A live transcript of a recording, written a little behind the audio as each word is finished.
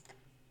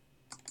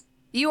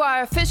You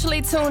are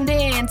officially tuned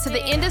in to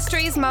the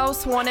industry's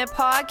most wanted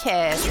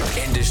podcast.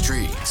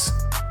 Industry's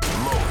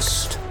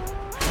most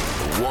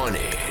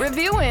wanted.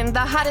 Reviewing the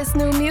hottest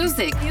new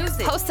music.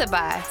 Hosted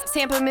by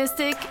Tampa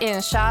Mystic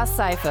and Shaw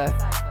Cypher.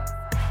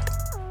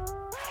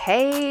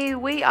 Hey,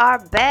 we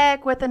are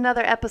back with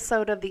another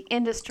episode of the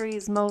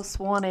industry's most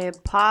wanted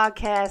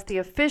podcast, the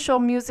official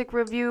music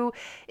review.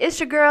 It's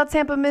your girl,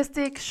 Tampa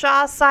Mystic,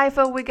 Shaw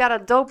Cypher. We got a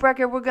dope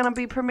record we're going to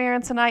be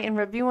premiering tonight and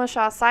reviewing.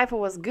 Shaw Cypher,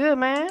 what's good,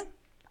 man?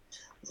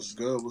 What's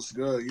good? What's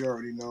good? You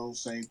already know.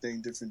 Same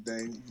thing, different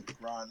day.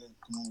 Grinding.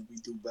 Come on, we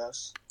do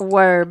best.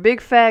 Word. Big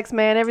facts,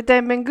 man.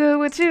 Everything been good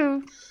with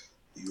you?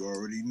 You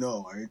already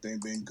know. Everything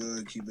been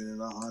good. Keeping it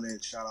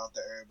 100. Shout out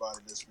to everybody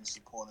that's been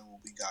supporting what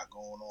we got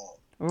going on.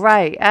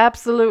 Right.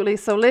 Absolutely.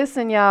 So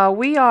listen, y'all.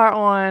 We are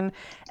on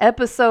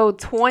episode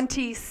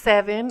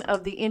 27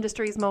 of the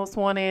industry's most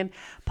wanted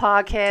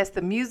podcast,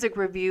 the music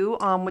review,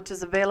 which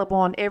is available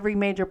on every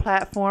major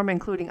platform,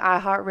 including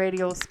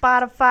iHeartRadio,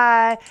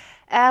 Spotify,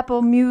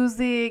 Apple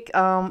Music,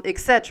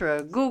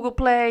 etc. Google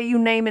Play, you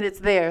name it,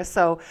 it's there.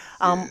 So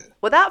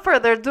without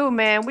further ado,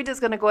 man, we're just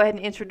going to go ahead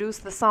and introduce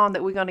the song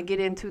that we're going to get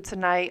into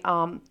tonight.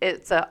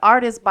 It's an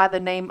artist by the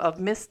name of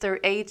Mr.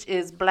 H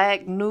is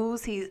Black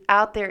News. He's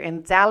out there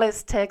in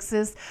Dallas,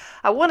 Texas.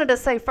 I wanted to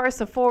say first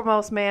and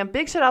foremost, man,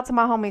 big shout out to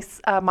my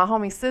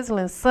homie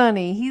Sizzling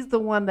Sonny. He's the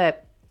one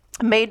that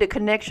made the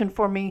connection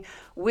for me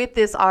with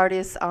this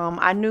artist.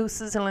 I knew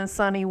Sizzling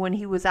Sonny when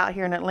he was out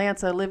here in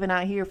Atlanta, living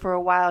out here for a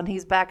while, and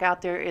he's back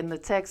out there in the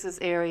Texas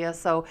area.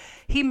 So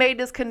he made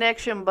this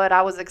connection, but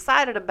I was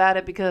excited about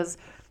it because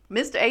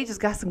Mr. H has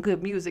got some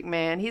good music,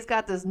 man. He's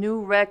got this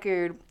new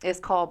record. It's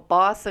called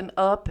Bossin'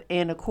 Up,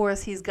 and of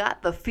course, he's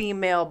got the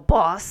female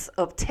boss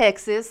of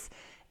Texas,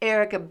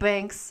 Erica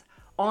Banks,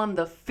 on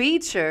the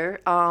feature.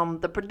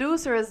 The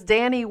producer is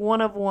Danny One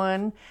of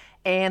One,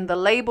 and the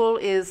label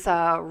is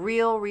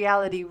Real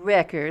Reality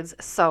Records.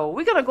 So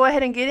we're going to go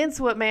ahead and get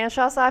into it, man.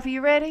 Shaw Cypher,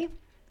 you ready?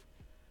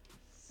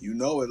 You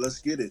know it. Let's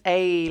get it.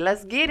 Hey,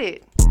 let's get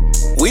it.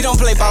 We don't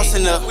play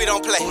bossing up. We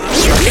don't play.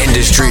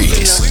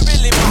 Industry's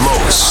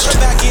most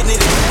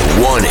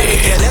wanted.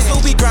 Yeah, that's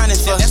what we grinding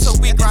for.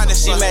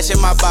 She matching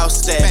my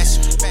boss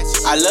stats.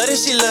 I love that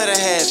she love to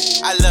have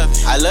it.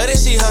 I love that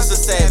she hustle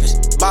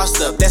savage.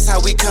 Bossed up, that's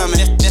how we coming.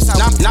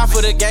 Not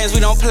for the games, we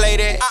don't play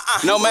that.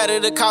 No matter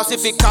the cost,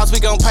 if it costs, we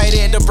gon' pay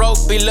that. The broke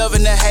be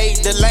loving the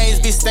hate. The lanes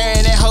be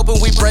staring at,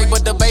 hoping we break.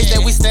 But the base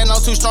that we stand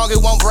on too strong,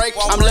 it won't break.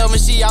 I'm loving,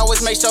 she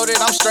always make sure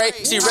that I'm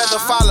straight. She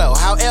rather follow,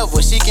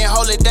 however, she can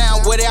hold it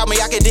down. Without me,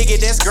 I can dig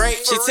it, that's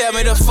great. She tell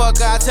me to fuck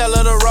her, I tell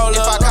her to roll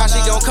up. If I call,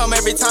 she gon' come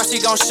every time,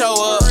 she gon' show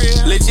up.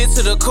 Legit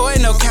to the core,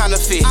 ain't no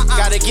counterfeit.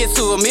 Gotta get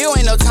to a meal,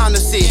 ain't no time to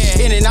sit.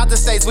 In and out the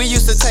states, we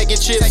used to taking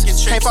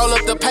trips. Can't fold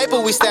up the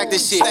paper, we stack the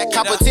shit.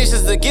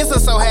 Competition's against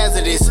us, so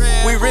hazardous.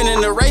 We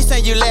running the race,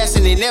 and you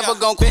lasting it. Never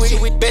gon' quit,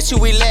 bet you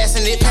we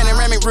lasting it.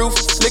 Panoramic roof,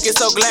 looking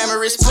so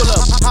glamorous. Pull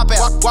up, pop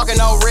out, walking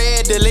on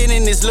red. The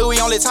linen is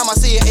Louis, only time I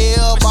see an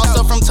L. Bossed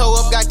up from toe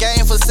up, got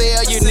game for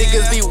sale. You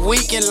niggas be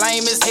weak and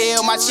lame as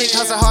hell. My chick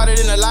hustle harder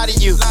than a lot of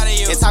you.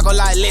 And talk a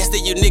lot less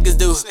than you niggas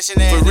do.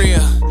 For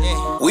real.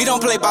 We don't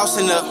play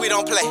bossing up. We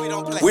don't play.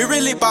 We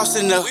really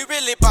bossing up.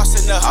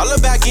 All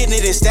about getting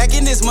it and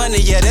stacking this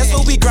money. Yeah, that's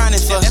what we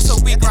grinding for.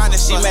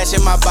 She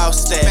matching my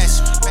boss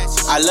stats.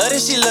 I love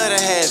that she love to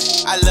have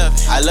it. I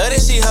love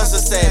that she hustle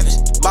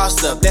savage.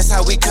 Bossed up, that's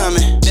how we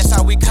coming.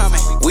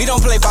 We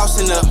don't play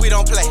bossing up. We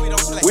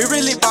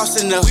really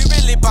bossing up.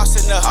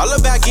 All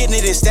about getting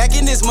it and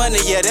stacking this money.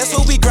 Yeah, that's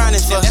what we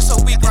grinding for.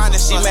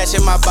 She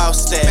matching my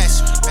boss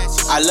stats.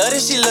 I love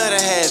that she love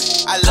to have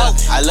it. I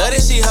love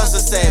that she hustle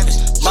savage.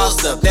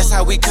 Bossed up, that's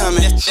how we coming.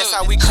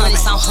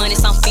 Hundreds on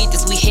hundreds on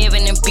 50s, we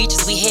having them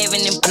bitches, we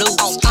having them blues.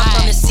 I'm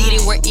from the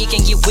city where it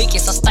can get wicked,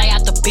 so stay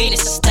out the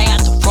business and stay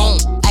out the room.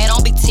 Hey,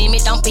 don't be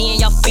timid, don't be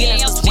in your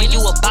feelings, cause when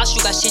you a boss,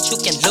 you got shit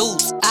you can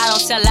lose. I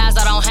don't tell lies,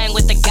 I don't hang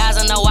with the guys,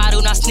 I know I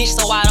do not snitch,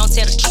 so I don't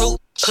tell the truth.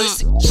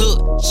 Pussy,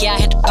 look, yeah, I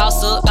had to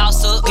boss up,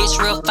 bitch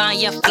real fine,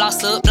 yeah,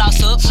 floss up,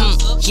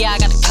 yeah, I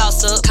got the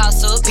cost up,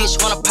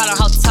 bitch want a problem,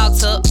 how to talk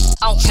to,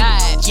 on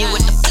God, get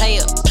with the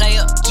player,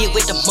 get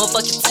with the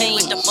motherfucking team,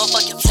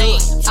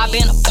 I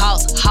been a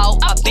boss, hoe,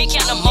 I been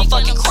counting the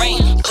motherfucking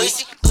cream,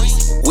 pussy.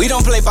 We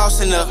don't play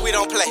bossing up. We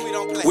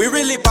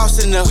really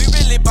bossing up.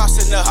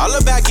 All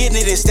about getting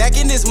it and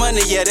stacking this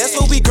money. Yeah, that's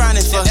what we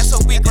grinding for.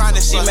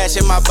 She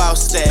matching my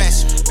boss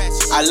stats.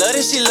 I love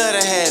that she love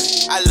to have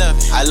it.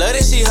 I love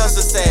that she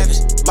hustle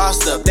savage.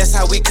 Bossed up, that's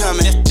how we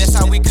coming.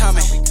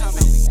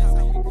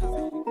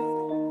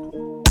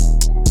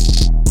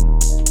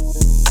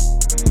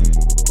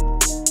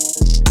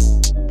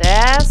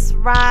 That's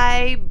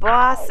right,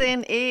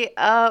 bossing it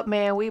up,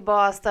 man. We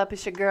bossed up.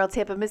 It's your girl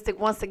Tampa Mystic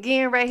once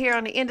again, right here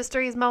on the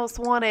industry's most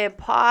wanted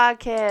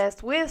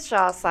podcast with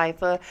Shaw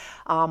Cypher.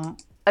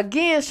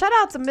 Again, shout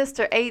out to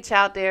Mr. H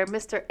out there.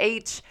 Mr.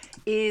 H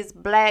is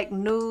Black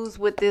News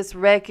with this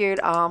record.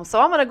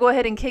 So I'm gonna go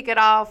ahead and kick it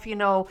off. You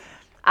know,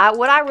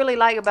 what I really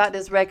like about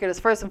this record is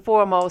first and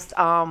foremost,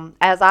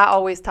 as I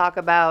always talk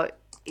about,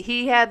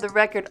 he had the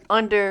record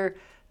under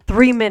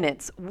 3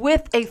 minutes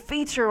with a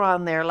feature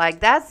on there. Like,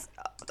 that's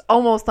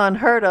almost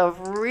unheard of.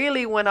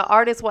 Really, when an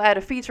artist will add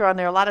a feature on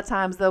there, a lot of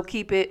times they'll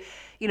keep it,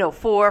 4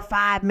 or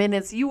 5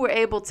 minutes. You were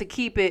able to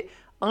keep it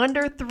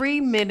under 3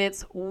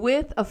 minutes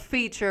with a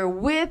feature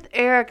with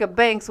Erica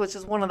Banks, which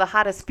is one of the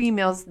hottest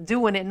females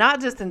doing it,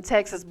 not just in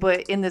Texas,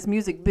 but in this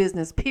music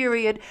business,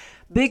 period.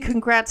 Big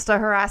congrats to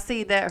her. I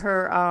see that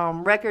her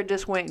record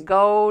just went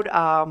gold,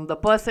 the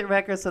Busted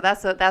record. So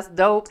that's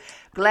dope.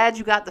 Glad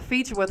you got the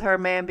feature with her,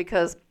 man,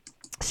 because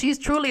she's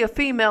truly a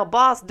female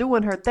boss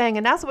doing her thing.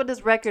 And that's what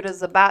this record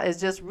is about, is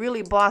just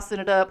really bossing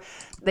it up.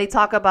 They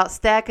talk about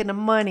stacking the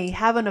money,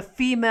 having a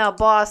female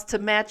boss to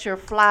match your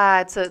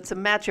fly, to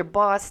match your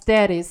boss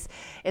status.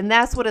 And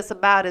that's what it's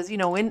about is,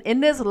 in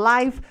this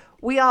life,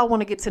 we all want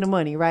to get to the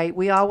money, right?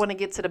 We all want to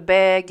get to the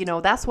bag.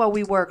 That's what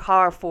we work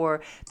hard for,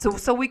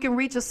 so we can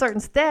reach a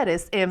certain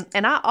status. And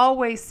I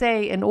always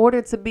say, in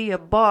order to be a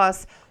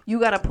boss, you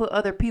got to put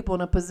other people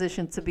in a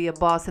position to be a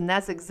boss. And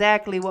that's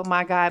exactly what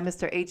my guy,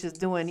 Mr. H, is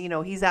doing.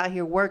 He's out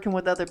here working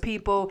with other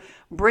people,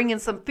 bringing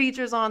some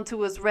features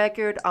onto his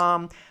record.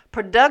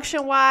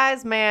 Production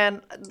wise,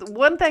 man,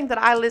 one thing that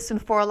I listen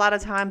for a lot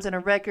of times in a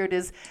record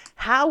is,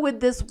 how would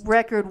this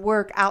record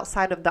work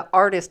outside of the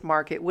artist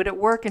market? Would it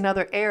work in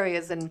other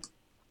areas? And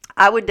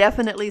I would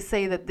definitely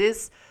say that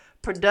this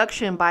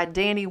production by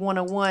Danny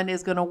 101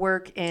 is going to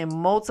work in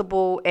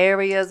multiple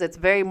areas. It's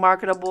very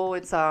marketable.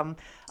 It's a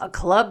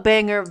club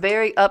banger,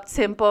 very up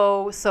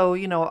tempo. So,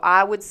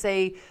 I would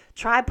say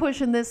try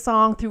pushing this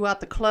song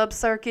throughout the club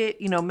circuit,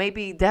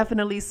 maybe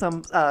definitely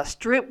some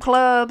strip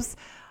clubs.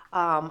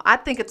 I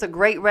think it's a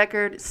great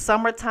record.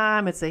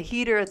 Summertime, it's a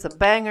heater, it's a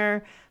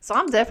banger. So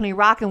I'm definitely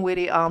rocking with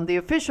it. The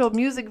official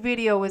music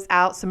video is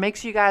out, so make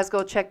sure you guys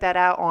go check that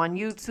out on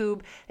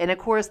YouTube. And of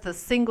course, the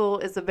single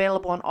is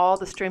available on all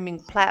the streaming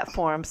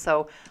platforms.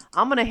 So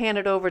I'm gonna hand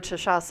it over to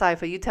Shaw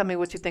Cypher. You tell me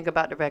what you think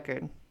about the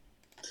record.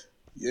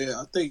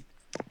 Yeah, I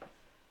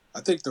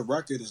think the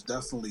record is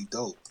definitely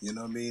dope. You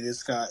know what I mean?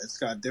 It's got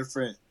a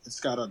different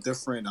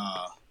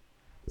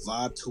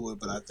vibe to it,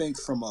 but I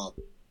think from a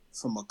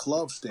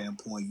club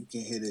standpoint, you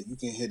can hit it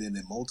in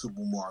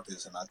multiple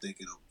markets, and I think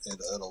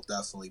it'll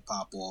definitely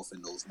pop off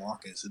in those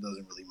markets. It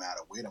doesn't really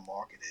matter where the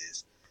market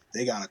is.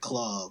 They got a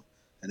club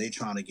and they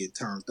trying to get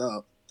turned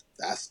up.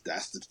 That's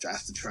the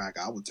track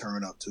I would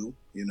turn up to,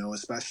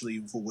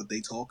 especially for what they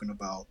talking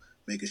about,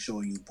 making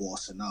sure you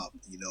bossing up,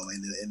 in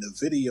the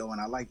video.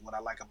 And what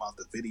I like about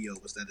the video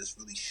was that it's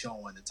really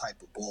showing the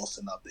type of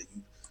bossing up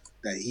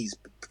that he's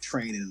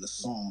portraying in the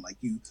song. Like,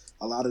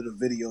 a lot of the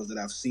videos that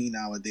I've seen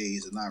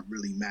nowadays are not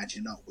really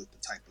matching up with the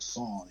type of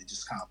song. They're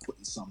just kind of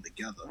putting something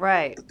together.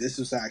 Right. But this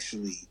is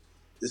actually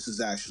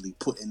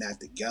putting that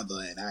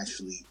together, and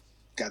actually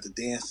got the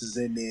dancers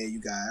in there. You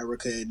got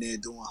Erica in there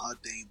doing her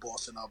thing,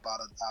 bossing up out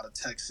of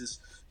Texas.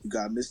 You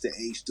got Mr.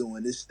 H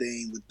doing this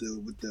thing with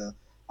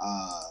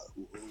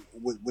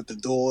the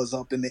doors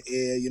up in the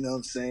air. You know what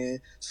I'm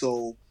saying?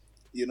 So,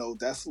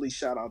 definitely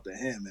shout out to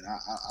him, and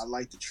I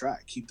like the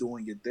track. Keep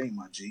doing your thing,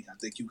 my G. I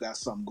think you got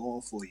something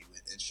going for you,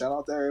 and shout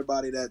out to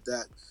everybody that's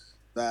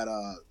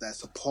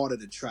a part of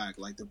the track,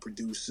 like the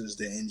producers,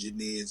 the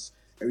engineers,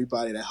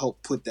 everybody that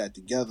helped put that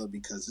together,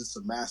 because it's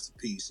a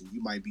masterpiece, and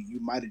you might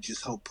have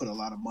just helped put a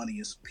lot of money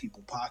in some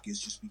people's pockets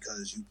just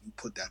because you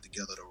put that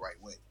together the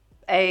right way.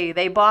 Hey,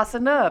 they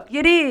bossing up.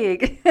 You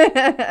dig?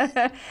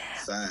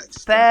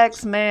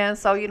 Facts, man.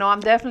 So,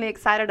 I'm definitely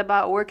excited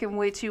about working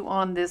with you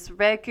on this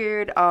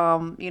record.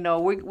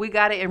 We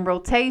got it in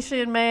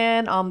rotation,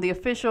 man. The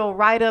official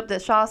write-up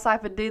that Shaw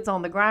Cypher did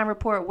on the Grind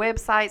Report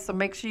website. So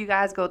make sure you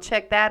guys go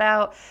check that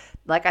out.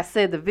 Like I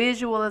said, the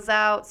visual is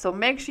out. So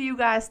make sure you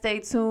guys stay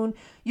tuned.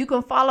 You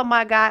can follow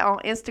my guy on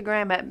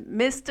Instagram at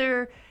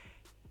Mr.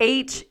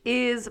 H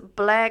is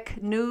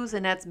Black News,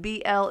 and that's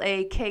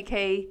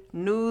BLAKK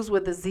News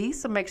with a Z.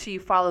 So make sure you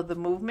follow the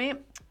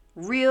movement.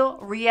 Real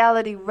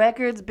Reality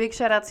Records, big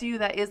shout out to you.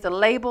 That is the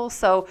label.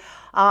 So,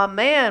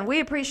 man, we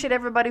appreciate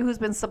everybody who's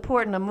been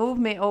supporting the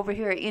movement over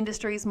here at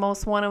Industry's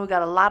Most Wanted. We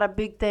got a lot of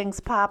big things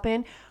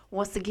popping.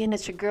 Once again,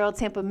 it's your girl,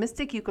 Tampa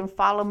Mystic. You can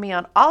follow me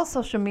on all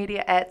social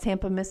media at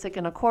Tampa Mystic.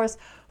 And, of course,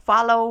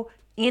 follow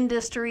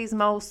Industry's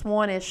Most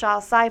Wanted, Shaw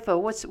Cypher.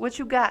 What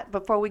you got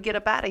before we get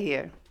up out of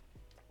here?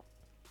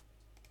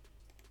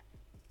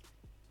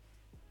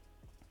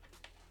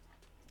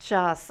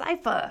 Shaw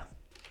Cypher.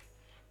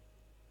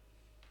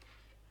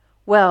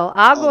 Well,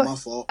 I'll go. My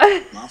fault.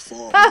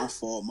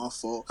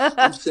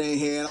 I'm sitting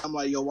here and I'm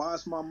like, yo, why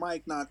is my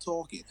mic not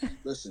talking?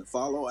 Listen,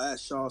 follow at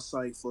Shaw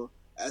Cypher,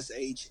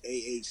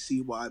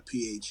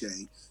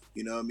 SHAHCYPHA.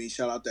 You know what I mean?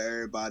 Shout out to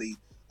everybody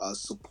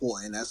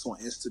supporting. That's on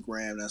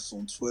Instagram. That's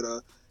on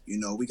Twitter.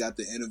 We got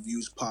the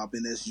interviews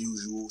popping as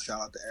usual. Shout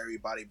out to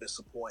everybody been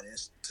supporting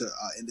us to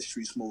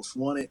Industry's Most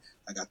Wanted.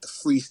 I got the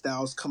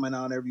freestyles coming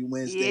out every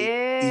Wednesday.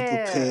 Yeah. Be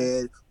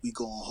prepared. We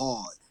going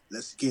hard.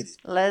 Let's get it.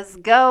 Let's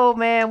go,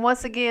 man.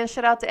 Once again,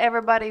 shout out to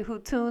everybody who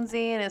tunes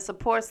in and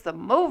supports the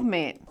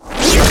movement.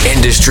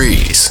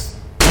 Industry's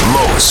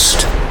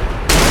Most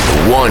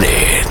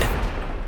Wanted.